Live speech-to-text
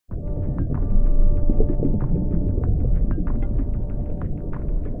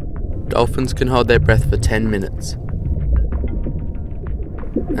Dolphins can hold their breath for 10 minutes,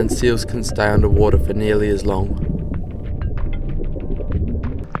 and seals can stay underwater for nearly as long.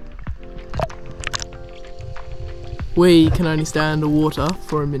 We can only stay underwater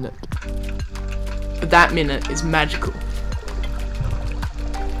for a minute. But that minute is magical.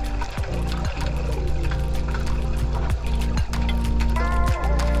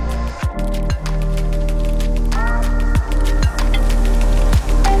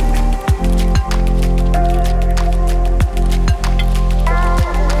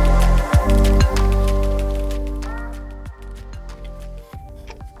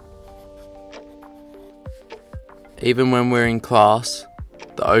 Even when we're in class,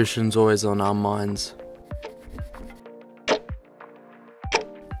 the ocean's always on our minds.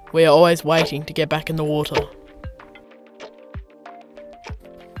 We are always waiting to get back in the water.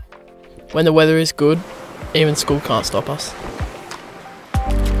 When the weather is good, even school can't stop us.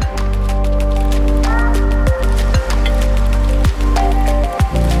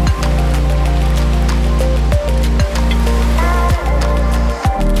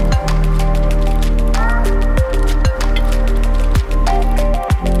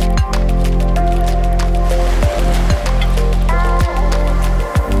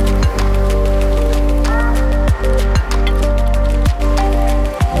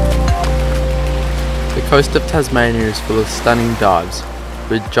 The coast of Tasmania is full of stunning dives,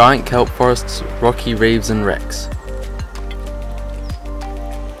 with giant kelp forests, rocky reefs and wrecks.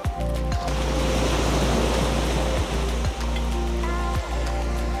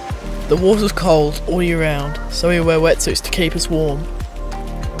 The water's cold all year round, so we wear wetsuits to keep us warm.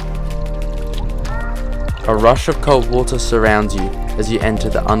 A rush of cold water surrounds you as you enter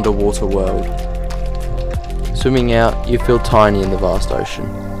the underwater world. Swimming out, you feel tiny in the vast ocean.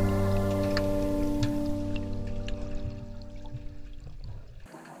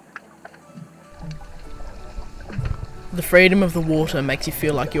 The freedom of the water makes you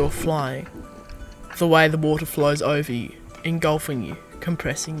feel like you're flying. The way the water flows over you, engulfing you,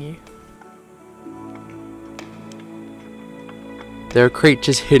 compressing you. There are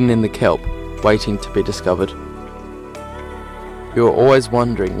creatures hidden in the kelp, waiting to be discovered. You are always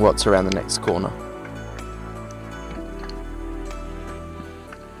wondering what's around the next corner.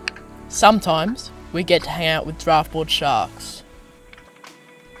 Sometimes we get to hang out with draftboard sharks.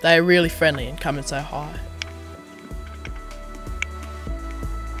 They are really friendly and come and say hi.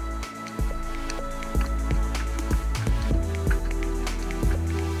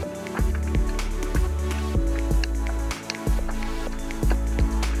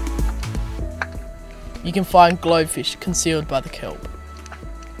 You can find globefish concealed by the kelp.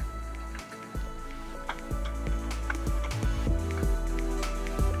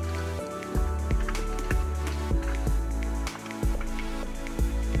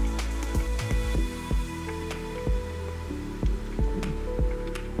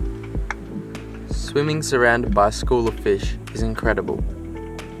 Swimming surrounded by a school of fish is incredible.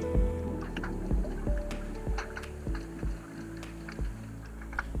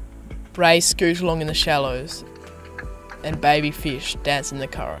 Rays scoot along in the shallows, and baby fish dance in the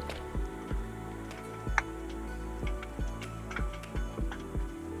current.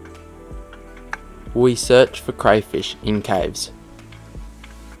 We search for crayfish in caves.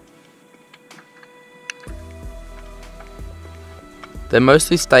 They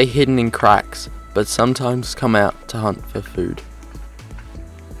mostly stay hidden in cracks, but sometimes come out to hunt for food.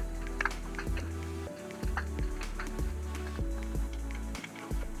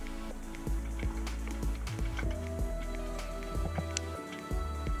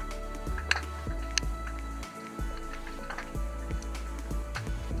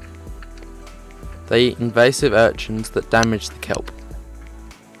 They eat invasive urchins that damage the kelp.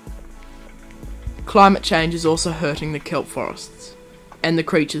 Climate change is also hurting the kelp forests and the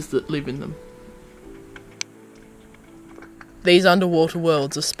creatures that live in them. These underwater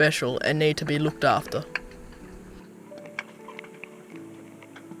worlds are special and need to be looked after.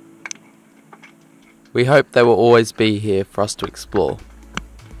 We hope they will always be here for us to explore.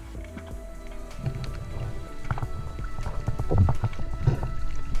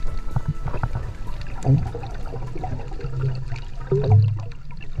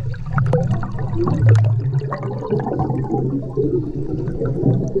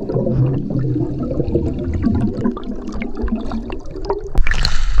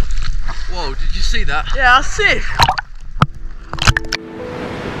 Whoa, did you see that? Yeah, I see.